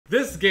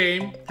This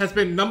game has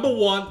been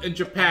 #1 in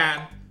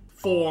Japan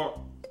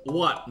for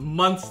what?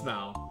 Months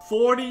now.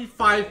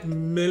 45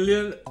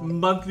 million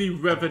monthly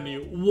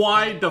revenue.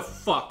 Why the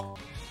fuck?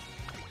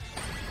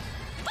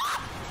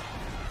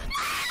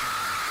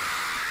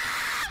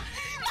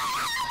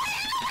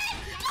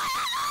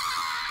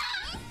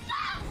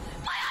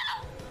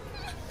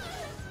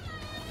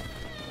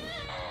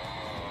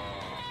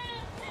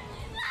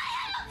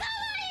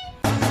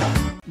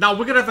 Now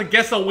we're gonna have to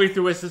guess our way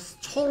through this. It's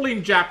totally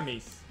in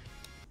Japanese.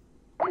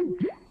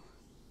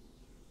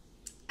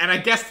 And I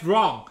guessed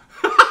wrong.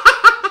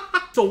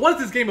 So what is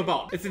this game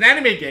about? It's an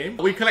anime game.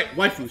 We collect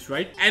waifus,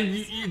 right? And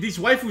these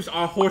waifus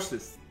are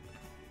horses.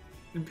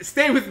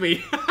 Stay with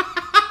me.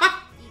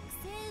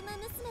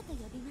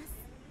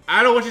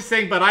 I don't know what you're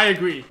saying, but I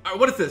agree.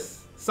 What is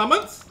this?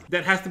 Summons?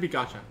 That has to be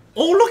gacha.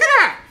 Oh, look at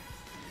that!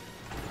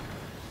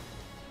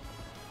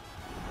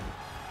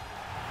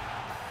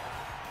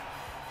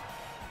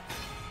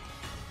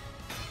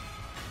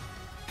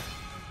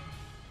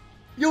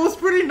 Yo, it's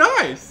pretty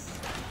nice.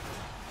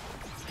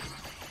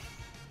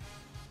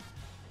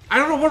 I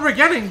don't know what we're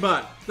getting,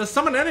 but the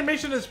summon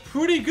animation is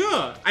pretty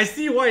good. I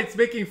see why it's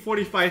making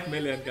 45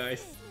 million,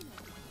 guys.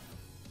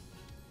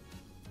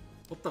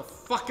 What the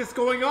fuck is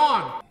going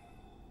on?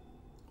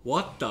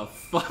 What the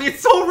fuck?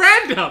 It's so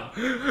random!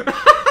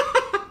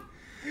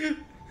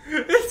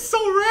 It's so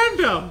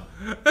random!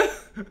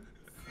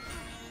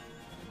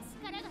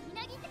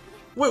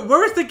 Wait,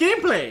 where is the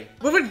gameplay?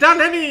 We haven't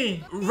done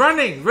any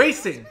running,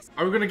 racing.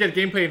 Are we gonna get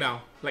gameplay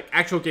now? Like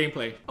actual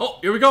gameplay. Oh,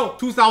 here we go.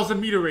 2,000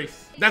 meter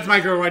race. That's my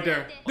girl right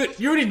there. Dude,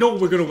 you already know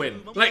we're gonna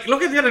win. Like,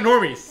 look at the other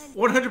normies.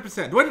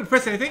 100%. Do I need to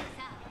press anything?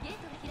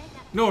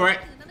 No, right?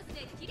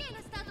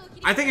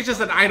 I think it's just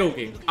an idle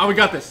game. Oh, we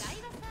got this.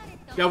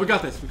 Yeah, we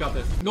got this. We got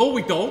this. No,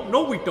 we don't.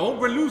 No, we don't.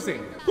 We're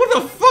losing. What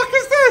the fuck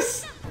is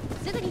this?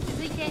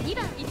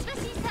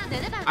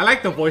 I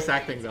like the voice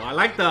acting though. I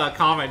like the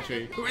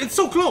commentary. It's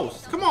so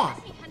close. Come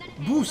on.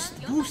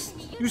 Boost. Boost.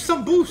 Use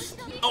some boost.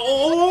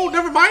 Oh,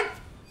 never mind.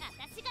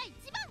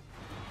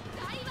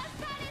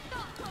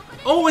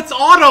 Oh, it's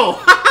auto.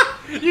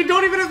 You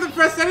don't even have to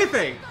press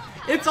anything.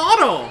 It's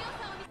auto.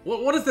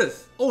 What is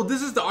this? Oh,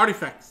 this is the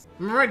artifacts.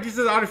 Remember, right? These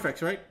are the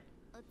artifacts, right?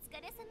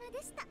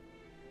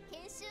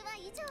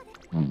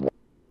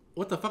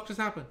 What the fuck just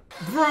happened?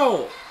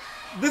 Bro,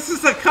 this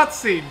is a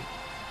cutscene.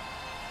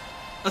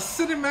 A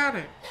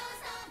cinematic.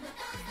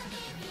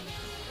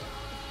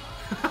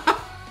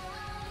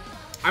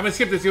 I'm gonna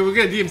skip this. We're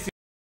gonna DMC.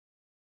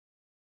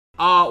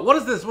 What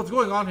is this? What's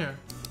going on here?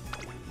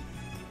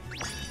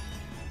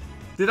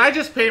 Did I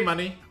just pay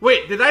money?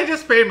 Wait, did I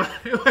just pay money?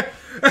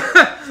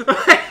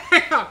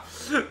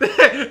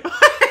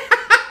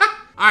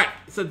 Alright,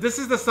 so this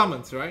is the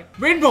summons, right?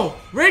 Rainbow!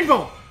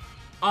 Rainbow!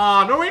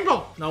 No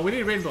rainbow! No, we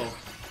need rainbow.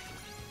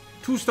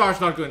 2 stars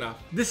not good enough.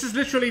 This is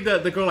literally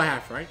the girl I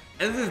have, right?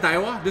 And this is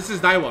Daiwa? This is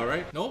Daiwa,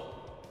 right? No?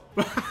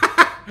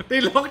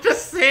 They look the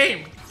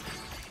same!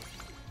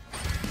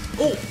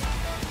 Oh!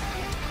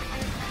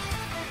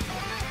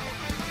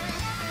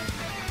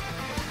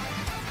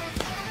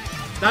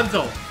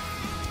 Danzo!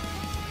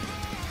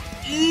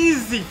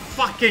 Easy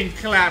fucking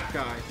clap,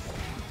 guys.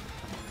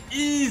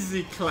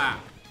 Easy clap.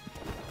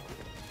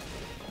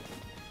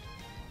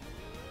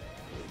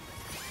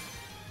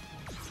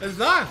 It's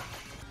done.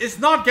 It's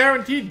not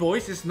guaranteed,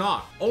 boys. It's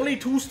not. Only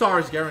 2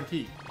 stars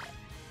guaranteed.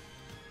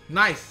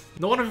 Nice.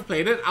 No one ever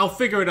played it. I'll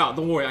figure it out.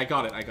 Don't worry. I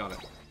got it. I got it.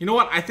 You know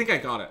what? I think I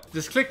got it.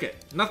 Just click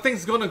it.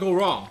 Nothing's gonna go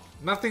wrong.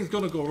 Nothing's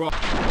gonna go wrong.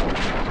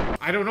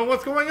 I don't know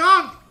what's going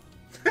on.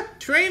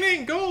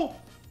 Training. Go.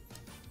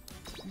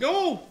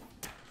 Go.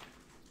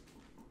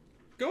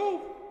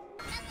 Go!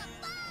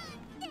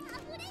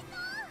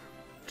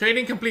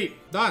 Training complete.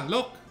 Done.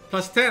 Look.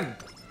 Plus 10.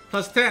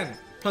 Plus 10.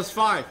 Plus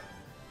 5.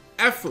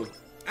 F.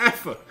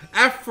 F.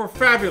 F for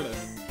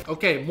fabulous.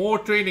 Okay, more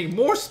training.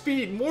 More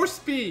speed. More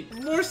speed.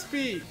 More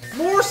speed.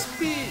 More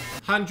speed.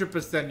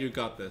 100% you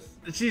got this.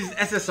 She's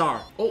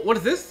SSR. Oh, what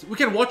is this? We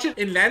can watch it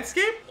in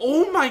landscape?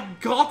 Oh my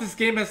god, this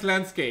game has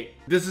landscape.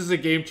 This is a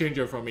game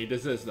changer for me.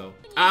 This is though.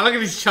 Look at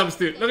these chumps,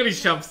 dude. Look at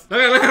these chumps.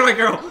 Look at my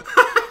girl.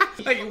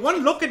 Like,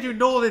 one look and you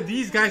know that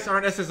these guys are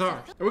an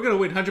SSR. And we're gonna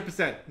win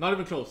 100%. Not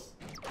even close.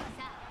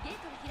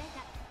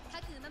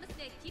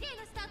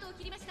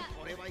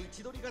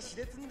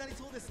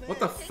 What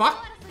the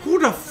fuck? Who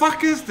the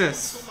fuck is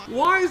this?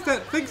 Why is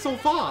that thing so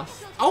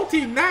fast?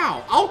 Ulti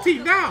now!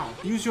 Ulti now!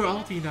 Use your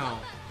ulti now.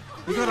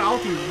 You got an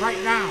ulti right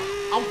now.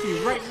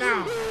 Ulti right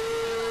now.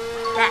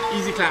 That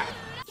easy clap.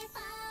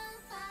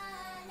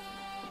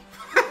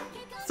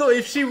 So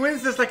if she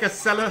wins, there's like a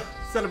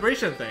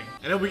celebration thing.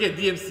 And then we get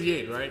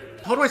DMCA'd, right?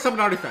 How do I summon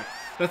artifacts?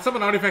 Let's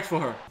summon artifacts for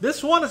her.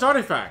 This one is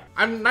artifact.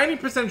 I'm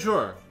 90%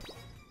 sure.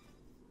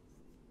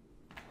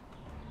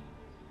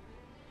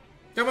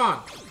 Come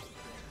on.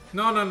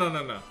 No, no, no,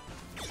 no, no.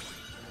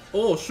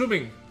 Oh,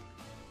 swimming.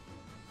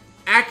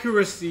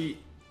 Accuracy.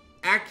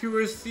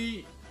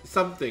 Accuracy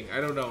something.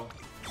 I don't know.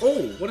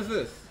 Oh, what is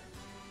this?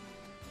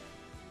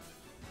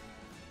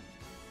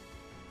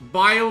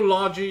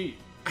 Biology.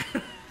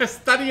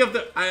 Study of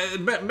the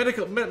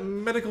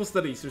medical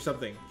studies or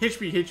something.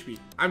 HP.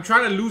 I'm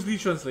trying to loosely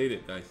translate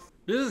it, guys.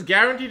 This is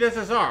guaranteed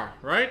SSR,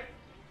 right?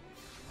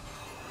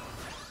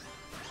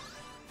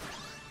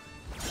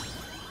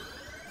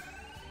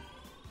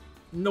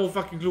 No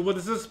fucking clue what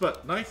this is,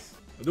 but nice.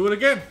 I'll do it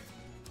again.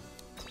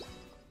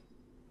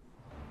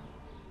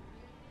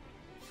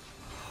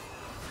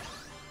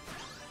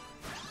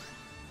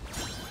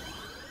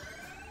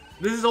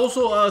 This is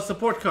also a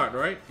support card,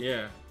 right?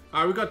 Yeah.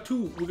 Alright, we got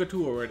two. We got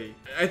two already.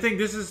 I think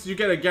this is, you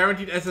get a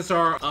guaranteed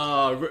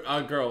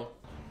SSR girl.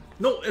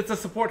 No, it's a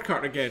support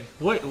card again.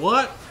 Wait,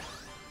 what?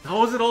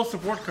 How is it all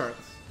support cards?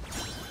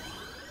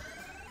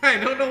 I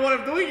don't know what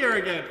I'm doing here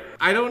again.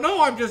 I don't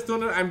know. I'm just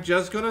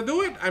gonna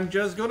do it.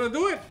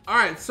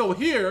 Alright, so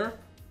here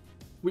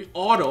we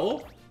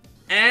auto.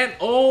 And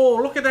oh,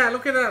 look at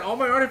that, all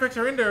my artifacts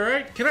are in there,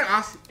 right? Can I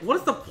ask, what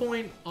is the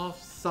point of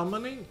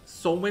summoning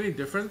so many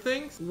different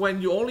things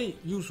when you only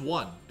use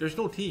one? There's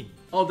no team.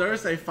 Oh,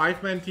 there's a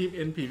 5-man team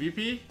in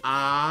PvP?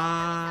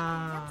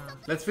 Ah.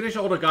 Let's finish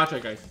all the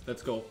gacha, guys.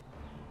 Let's go.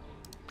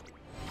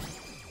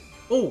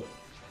 Oh.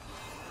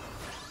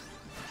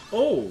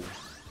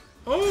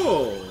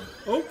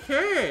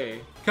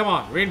 Okay. Come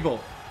on, rainbow.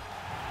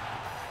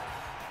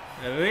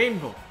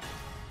 Rainbow.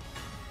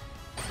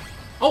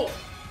 Oh,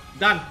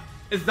 done.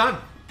 It's done.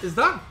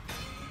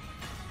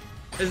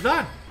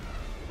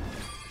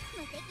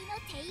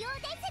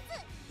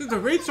 The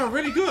rates are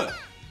really good.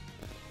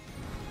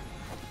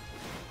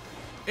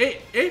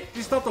 Hey,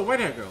 you stopped the white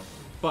hair girl.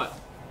 But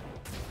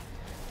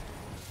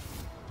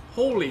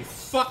holy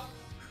fuck.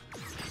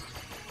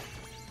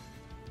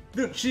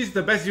 Dude, she's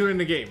the best unit in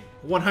the game.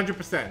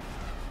 100%.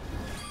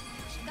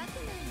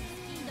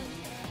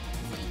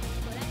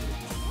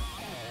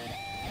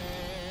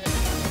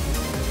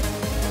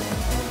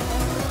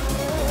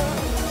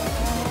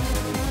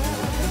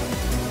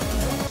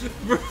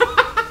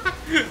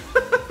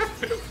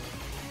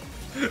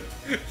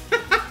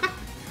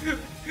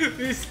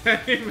 These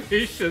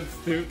animations,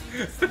 dude.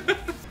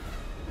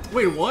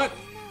 Wait, what?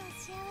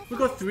 We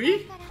got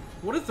 3?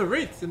 What is the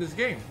rates in this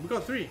game? We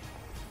got 3.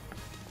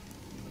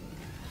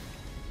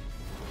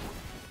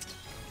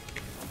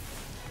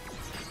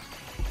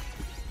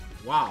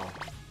 Wow.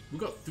 We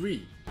got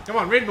 3. Come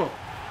on, rainbow.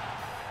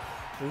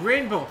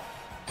 Rainbow.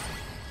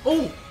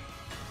 Oh!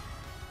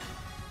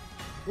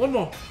 One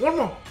more.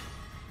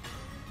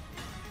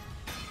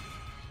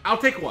 I'll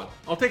take one.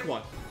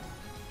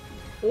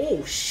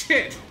 Oh,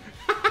 shit.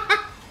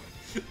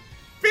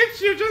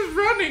 Bitch, you're just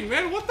running,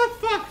 man. What the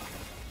fuck?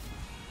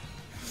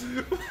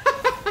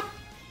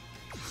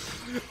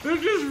 They're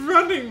just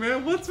running,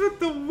 man. What's with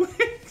the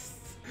wings?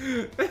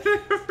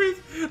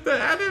 The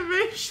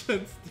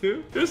animations,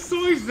 dude. They're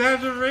so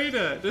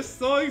exaggerated.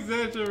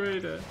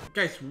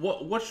 Guys,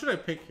 what should I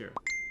pick here?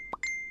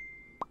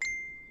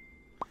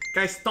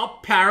 Guys,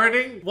 stop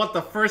parroting what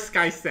the first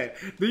guy said.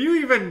 Do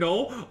you even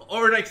know?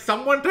 Or like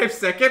someone types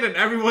second and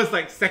everyone's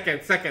like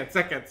second.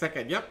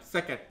 Yep,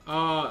 second.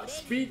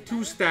 Speed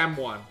 2, stam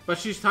 1. But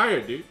she's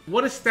tired, dude.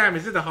 What is stam?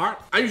 Is it the heart?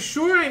 Are you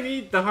sure I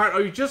need the heart? Or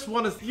you just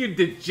want to see, you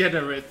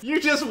degenerate? You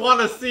just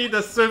want to see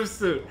the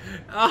swimsuit.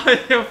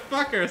 You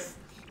fuckers.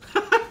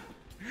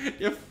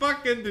 You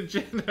fucking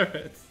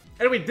degenerates.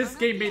 Anyway, this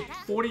game made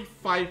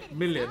 45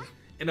 million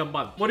in a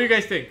month. What do you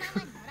guys think?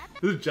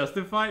 Is it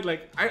justified?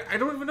 Like, I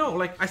don't even know.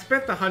 Like, I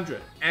spent 100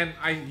 and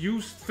I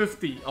used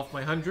 50 of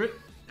my 100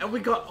 and we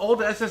got all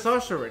the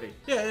SSRs already.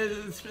 Yeah,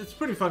 it's a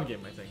pretty fun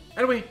game, I think.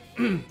 Anyway,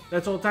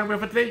 that's all the time we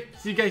have for today.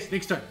 See you guys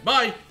next time.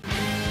 Bye!